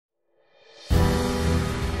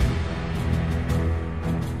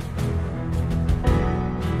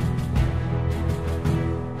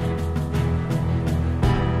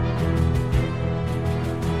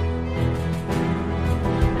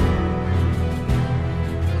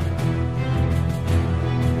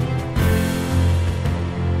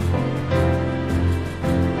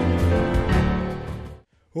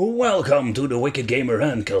Welcome to the Wicked Gamer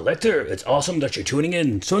and Collector. It's awesome that you're tuning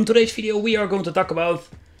in. So in today's video we are going to talk about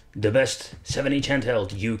the best 7-inch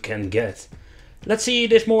handheld you can get. Let's see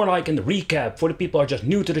this more like in the recap for the people who are just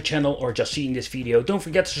new to the channel or just seeing this video. Don't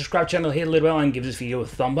forget to subscribe to the channel, hit the little bell and give this video a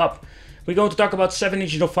thumb up. We're going to talk about 7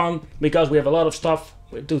 inches of fun because we have a lot of stuff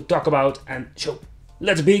to talk about, and so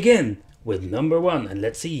let's begin with number 1 and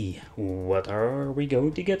let's see what are we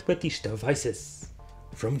going to get with these devices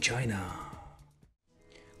from China.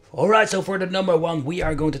 Alright, so for the number 1 we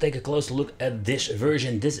are going to take a close look at this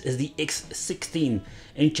version. This is the X16,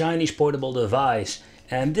 a Chinese portable device,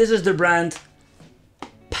 and this is the brand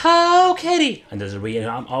Powkitty. And there's a reason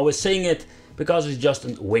I'm always saying it, because it's just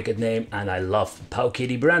a wicked name, and I love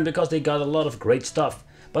Powkitty brand because they got a lot of great stuff.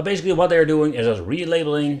 But basically what they're doing is just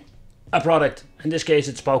relabeling a product. In this case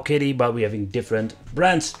it's Powkitty, but we're having different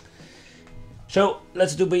brands. So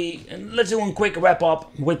let's do one quick wrap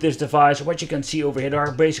up with this device. What you can see over here, there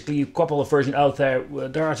are basically a couple of versions out there.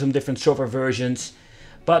 There are some different software versions,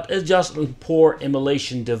 but it's just a poor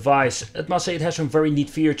emulation device. I must say it has some very neat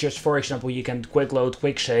features. For example, you can quick load,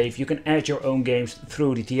 quick save. You can add your own games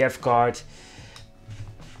through the TF card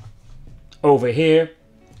over here.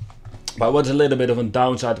 But what's a little bit of a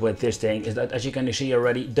downside with this thing is that, as you can see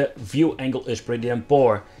already, the view angle is pretty damn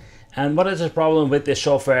poor. And what is the problem with this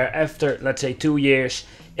software? After, let's say, 2 years,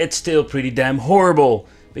 it's still pretty damn horrible,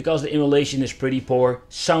 because the emulation is pretty poor,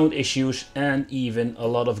 sound issues, and even a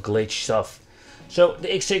lot of glitch stuff. So the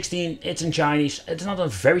X16, it's in Chinese. It's not a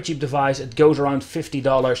very cheap device. It goes around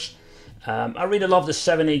 $50. I really love the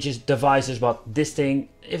 7-inch devices, but this thing,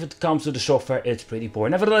 if it comes to the software, it's pretty poor.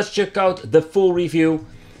 Nevertheless, check out the full review.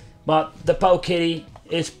 But the Powkitty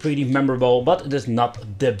is pretty memorable, but it is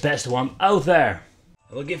not the best one out there.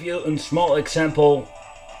 I will give you a small example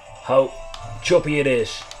how choppy it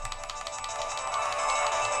is.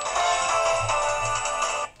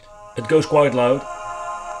 It goes quite loud.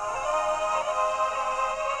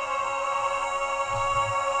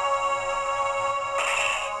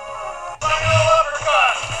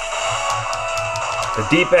 The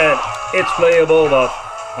D-pad, it's playable, but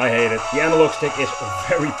I hate it. The analog stick is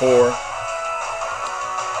very poor.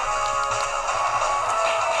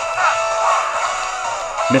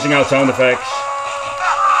 Missing out sound effects,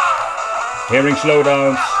 hearing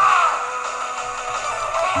slowdowns.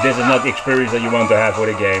 This is not the experience that you want to have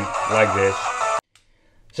with a game like this.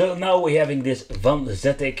 So now we're having this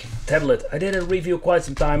Handheld tablet. I did a review quite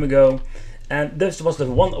some time ago, and this was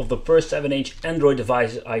one of the first 7-inch Android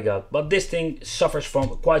devices I got. But this thing suffers from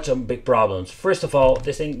quite some big problems. First of all,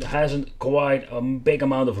 this thing hasn't quite a big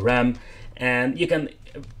amount of RAM, and you can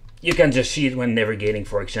just see it when navigating,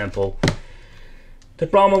 for example. The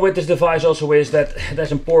problem with this device also is that it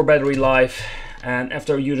has a poor battery life, and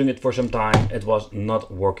after using it for some time it was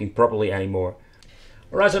not working properly anymore.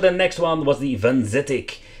 Alright, so the next one was the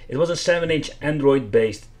Handheld. It was a 7-inch Android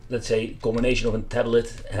based, let's say, combination of a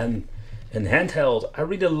tablet and an handheld. I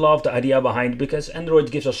really love the idea behind it because Android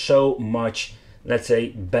gives us so much, let's say,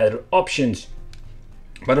 better options.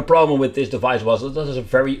 But the problem with this device was that this is a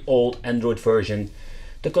very old Android version.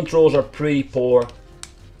 The controls are pretty poor.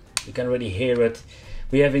 You can already hear it.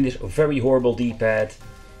 We're having this very horrible D-pad.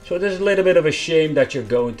 So there's a little bit of a shame that you're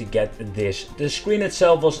going to get this. The screen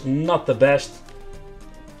itself was not the best.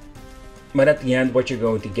 But at the end what you're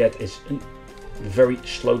going to get is a very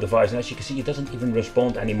slow device. And as you can see, it doesn't even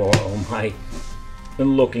respond anymore on my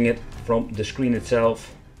unlocking it from the screen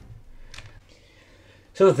itself.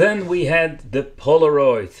 So then we had the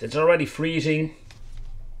Polaroid. It's already freezing.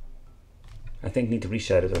 I think I need to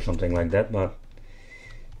reset it or something like that, but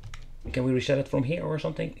can we reset it from here or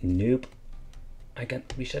something? Nope. I can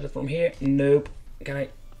reset it from here? Nope. Can I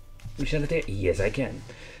reset it here? Yes, I can.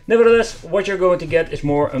 Nevertheless, what you're going to get is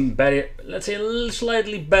more better, let's say a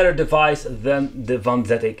slightly better device than the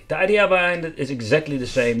Handheld. The idea behind it is exactly the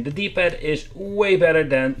same. The D-pad is way better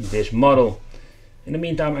than this model. In the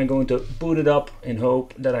meantime, I'm going to boot it up in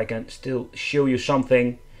hope that I can still show you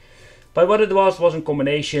something. But what it was a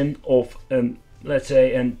combination of, let's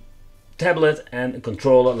say, a tablet and a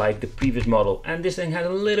controller like the previous model, and this thing had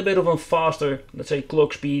a little bit of a faster, let's say,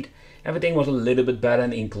 clock speed. Everything was a little bit better,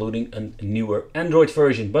 including a newer Android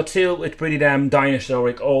version, but still it's pretty damn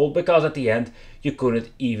dinosauric old, because at the end you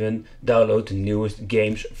couldn't even download the newest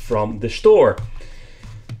games from the store.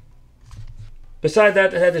 Besides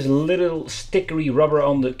that, it had this little stickery rubber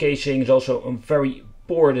on the casing. It's also a very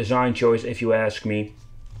poor design choice if you ask me.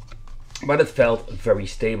 But it felt very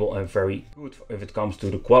stable and very good if it comes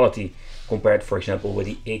to the quality, compared, for example, with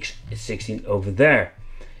the X16 over there.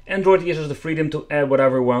 Android gives us the freedom to add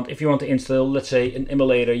whatever we want. If you want to install, let's say, an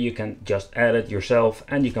emulator, you can just add it yourself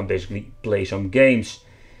and you can basically play some games.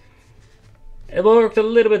 It worked a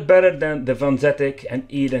little bit better than the Vanzetic and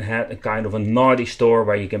even had a kind of a naughty store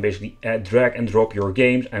where you can basically drag and drop your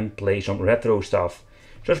games and play some retro stuff.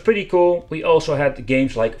 So it's pretty cool. We also had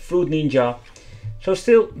games like Fruit Ninja. So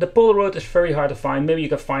still, the Polaroid is very hard to find. Maybe you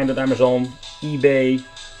can find it on Amazon, eBay,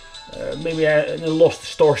 maybe in a lost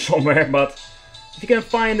store somewhere. But if you can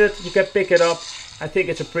find it, you can pick it up. I think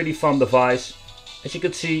it's a pretty fun device. As you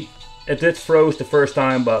can see, it did froze the first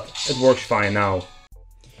time, but it works fine now.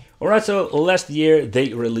 Alright, so last year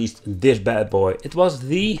they released this bad boy. It was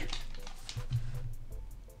the...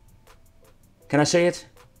 Can I say it?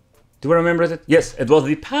 Do I remember it? Yes, it was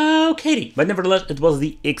the Pow Katie. But nevertheless, it was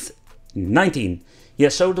the X19.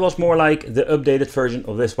 Yes, so it was more like the updated version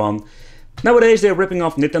of this one. Nowadays they're ripping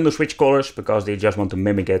off Nintendo Switch colors because they just want to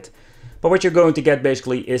mimic it. But what you're going to get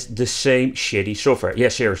basically is the same shitty software. Yeah,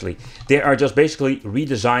 seriously. They are just basically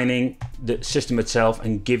redesigning the system itself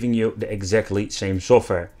and giving you the exactly same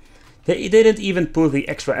software. They didn't even put the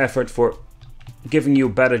extra effort for giving you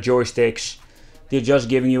better joysticks. They're just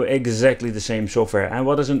giving you exactly the same software. And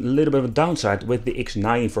what is a little bit of a downside with the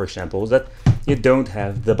X9, for example, is that you don't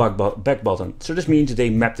have the back button. So this means they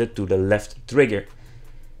mapped it to the left trigger.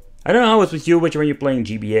 I don't know how it's with you, but when you're playing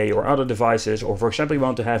GBA or other devices, or for example you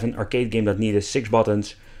want to have an arcade game that needed 6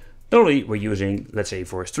 buttons, normally we're using, let's say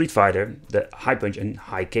for Street Fighter, the high punch and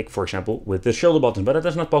high kick, for example, with the shoulder button. But that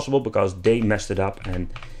is not possible because they messed it up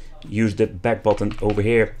and used the back button over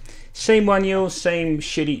here. Same menu, same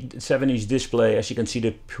shitty 7-inch display. As you can see,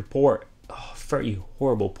 the poor, very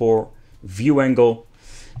horrible poor view angle.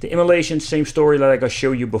 The emulation, same story like I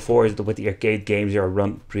showed you before, is that with the arcade games they are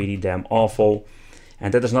run pretty damn awful.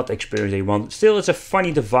 And that is not the experience they want. Still, it's a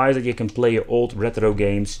funny device that you can play your old retro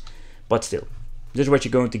games. But still, this is what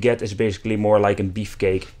you're going to get, is basically more like a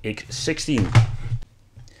beefcake X16.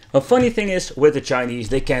 A funny thing is, with the Chinese,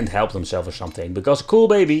 they can't help themselves or something. Because cool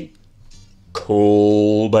baby,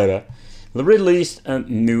 released a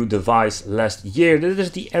new device last year. This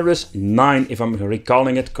is the Ares 9, if I'm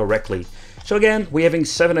recalling it correctly. So again, we're having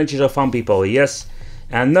 7 inches of fun, people, yes.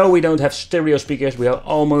 And no, we don't have stereo speakers, we have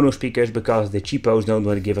all mono speakers because the cheapos don't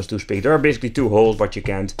want to give us 2 speakers. There are basically 2 holes, but you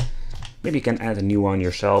can't. Maybe you can add a new one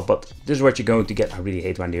yourself, but this is what you're going to get. I really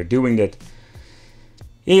hate when they're doing that.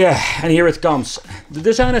 Yeah, and here it comes. The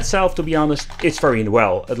design itself, to be honest, it's very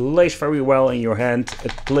well. It lays very well in your hand,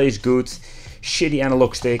 it plays good. Shitty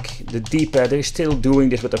analog stick, the D-pad, they're still doing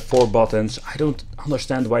this with the 4 buttons. I don't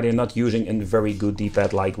understand why they're not using a very good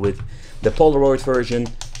D-pad like with the Polaroid version.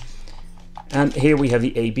 And here we have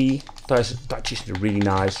the AB, touch is really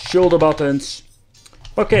nice, shoulder buttons.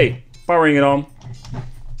 Okay, powering it on.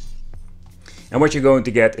 And what you're going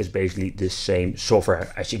to get is basically the same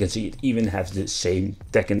software. As you can see, it even has the same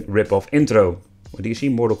Tekken ripoff intro. What do you see?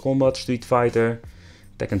 Mortal Kombat, Street Fighter,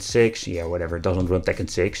 Tekken 6, yeah, whatever, it doesn't run Tekken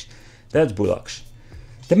 6. That's Bullocks.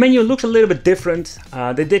 The menu looks a little bit different.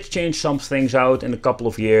 They did change some things out in a couple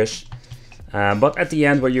of years. But at the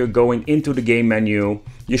end, where you're going into the game menu,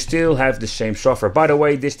 you still have the same software. By the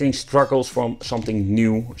way, this thing struggles from something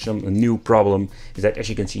new. Some new problem is that, as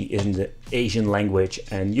you can see, is in the Asian language.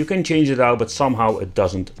 And you can change it out, but somehow it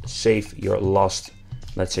doesn't save your lost,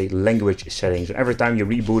 let's say, language settings. So every time you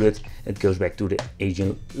reboot it, it goes back to the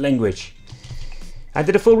Asian language. I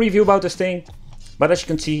did a full review about this thing, but as you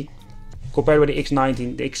can see, compared with the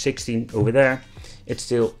X19, the X16 over there, it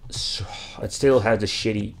still has the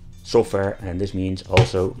shitty software, and this means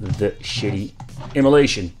also the shitty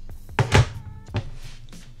emulation.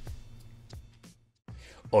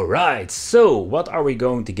 Alright, so what are we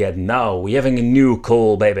going to get now? We're having a new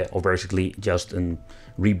cool baby, or basically just a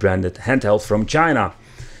rebranded handheld from China.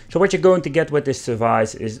 So what you're going to get with this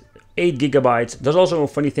device is 8 gigabytes. There's also a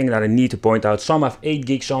funny thing that I need to point out. Some have 8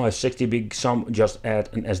 gigs, some have 60 gigs, some just add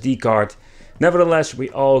an SD card. Nevertheless,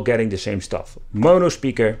 we're all getting the same stuff. Mono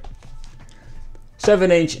speaker,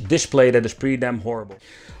 7-inch display that is pretty damn horrible.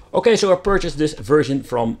 Okay, so I purchased this version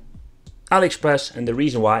from AliExpress, and the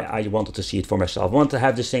reason why I wanted to see it for myself. I wanted to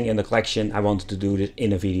have this thing in the collection. I wanted to do this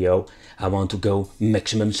in a video. I want to go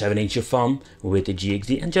maximum 7-inch of fun with the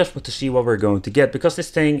GXD and just want to see what we're going to get, because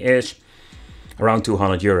this thing is around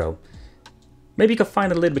 €200. Maybe you can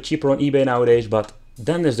find it a little bit cheaper on eBay nowadays, but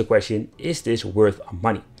then there's the question, is this worth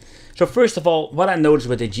money? So first of all, what I noticed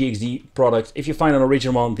with the GXD product, if you find an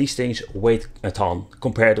original one, these things weigh a ton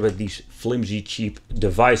compared with these flimsy cheap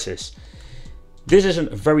devices. This is a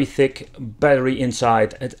very thick battery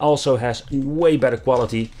inside. It also has way better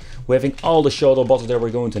quality. We're having all the shoulder buttons that we're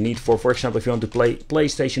going to need for example, if you want to play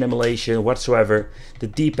PlayStation emulation whatsoever. The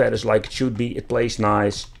D-pad is like it should be, it plays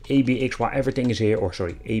nice. A, B, X, Y, everything is here, or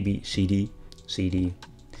sorry, A, B, C, D, C, D.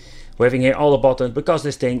 We're having here all the buttons because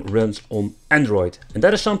this thing runs on Android. And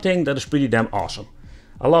that is something that is pretty damn awesome.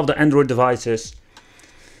 I love the Android devices.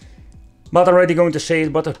 But I'm already going to say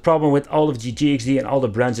it, but the problem with all of the GXD and all the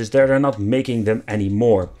brands is that they're not making them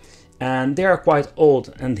anymore. And they are quite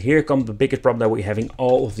old, and here comes the biggest problem, that we're having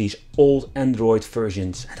all of these old Android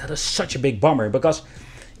versions. And that is such a big bummer, because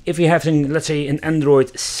if you have, let's say, an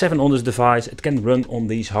Android 7 on this device, it can run on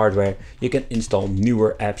these hardware. You can install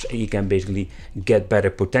newer apps and you can basically get better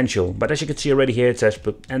potential. But as you can see already here, it says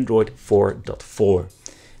Android 4.4.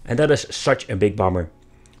 And that is such a big bummer.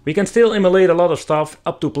 We can still emulate a lot of stuff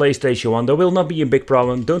up to PlayStation 1. There will not be a big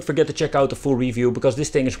problem. Don't forget to check out the full review, because this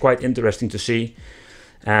thing is quite interesting to see.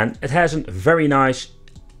 And it has a very nice,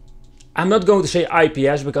 I'm not going to say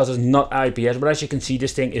IPS because it's not IPS, but as you can see,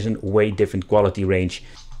 this thing is in way different quality range.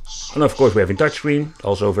 And of course we have a touchscreen,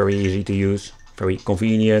 also very easy to use, very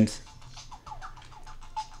convenient.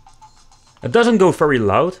 It doesn't go very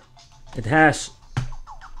loud. It has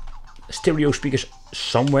stereo speakers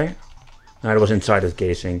somewhere. No, it was inside the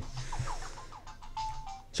casing.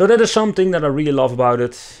 So that is something that I really love about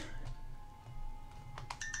it.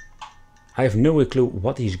 I have no clue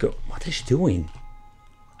what he's doing.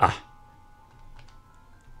 Ah.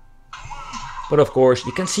 But of course,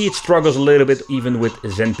 you can see it struggles a little bit even with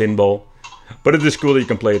Zen Pinball. But it is cool that you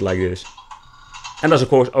can play it like this. And that's of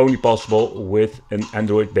course only possible with an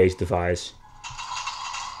Android based device.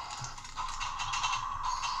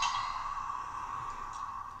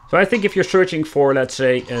 So I think if you're searching for, let's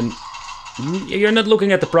say, you're not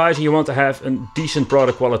looking at the price and you want to have a decent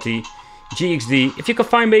product quality, GXD, if you can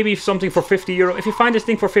find maybe something for 50 euro, if you find this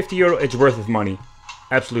thing for 50 euro, it's worth its money.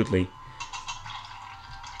 Absolutely.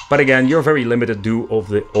 But again, you're very limited due of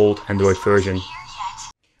the old Android version.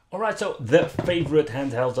 Alright, so the favorite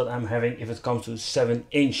handhelds that I'm having if it comes to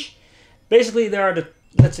 7-inch. Basically, there are the,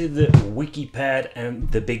 let's say, the Wikipad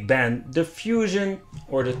and the Big Ben, the Fusion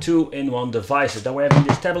or the 2-in-1 devices that we have in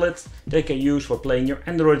this tablet. They can use for playing your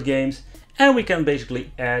Android games. And we can basically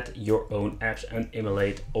add your own apps and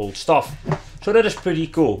emulate old stuff. So that is pretty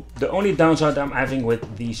cool. The only downside I'm having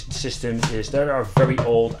with these systems is that they are very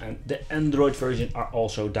old, and the Android version are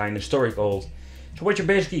also dinosauric old. So what you're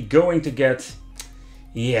basically going to get,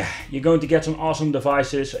 yeah, you're going to get some awesome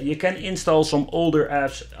devices. You can install some older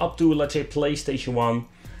apps up to, let's say, PlayStation 1.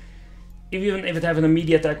 Even if it has a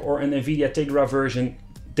MediaTek or an NVIDIA Tegra version,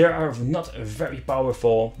 they are not very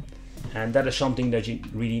powerful. And that is something that you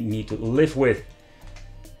really need to live with.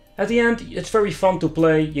 At the end, it's very fun to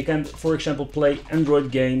play. You can, for example, play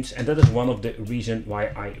Android games, and that is one of the reasons why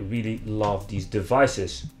I really love these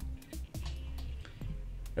devices.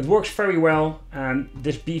 It works very well, and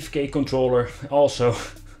this beefcake controller also,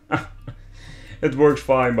 it works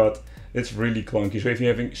fine, but it's really clunky. So if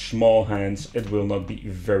you're having small hands, it will not be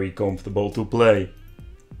very comfortable to play.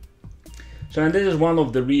 So, and this is one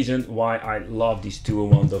of the reasons why I love these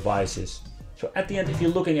 2-in-1 devices. So at the end, if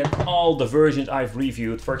you're looking at all the versions I've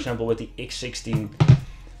reviewed, for example with the X16,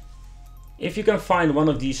 if you can find one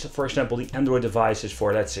of these, for example the Android devices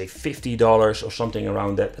for, let's say, $50 or something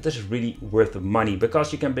around that, that is really worth the money,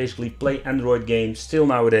 because you can basically play Android games still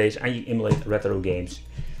nowadays and you emulate retro games.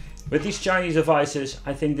 With these Chinese devices,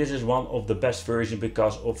 I think this is one of the best versions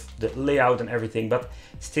because of the layout and everything, but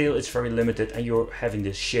still it's very limited and you're having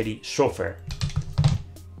this shitty software.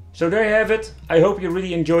 So there you have it. I hope you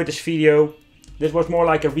really enjoyed this video. This was more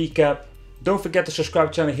like a recap. Don't forget to subscribe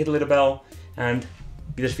to the channel, hit the little bell, and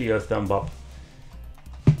give this video a thumb up.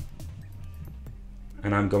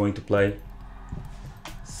 And I'm going to play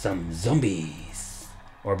some zombies.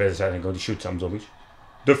 Or better said, I'm going to shoot some zombies.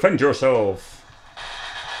 Defend yourself!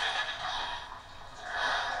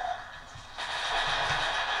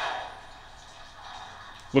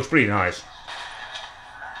 Looks pretty nice.